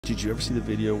Did you ever see the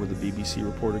video where the BBC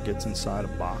reporter gets inside a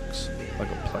box, like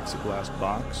a plexiglass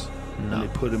box, No. and they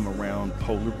put him around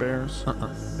polar bears,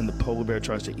 and the polar bear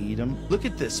tries to eat him? Look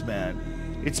at this, man.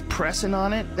 It's pressing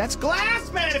on it. That's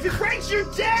glass, man! If it breaks,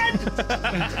 you're dead! If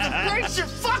it breaks, you're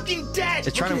fucking dead!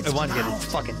 It's trying to, it wanted to get its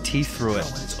fucking teeth through it.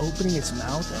 When it's opening its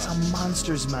mouth, that's a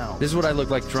monster's mouth. This is what I look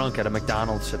like drunk at a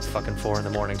McDonald's at fucking 4 in the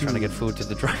morning trying to get food to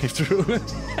the drive-thru.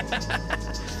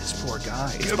 This poor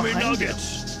guy. It's Give me behind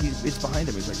nuggets. him. It's behind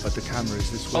him. He's like, but the camera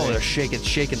is this way. Oh, they're shaking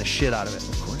the shit out of it.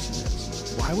 Of course he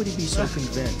is. Why would he be so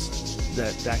convinced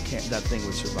that that thing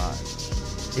would survive?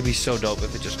 It'd be so dope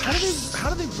if it just... How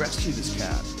do they rescue this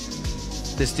cat?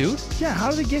 This dude? Yeah, how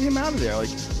do they get him out of there? Like,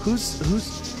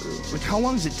 how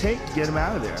long does it take to get him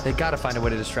out of there? They gotta find a way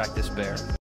to distract this bear.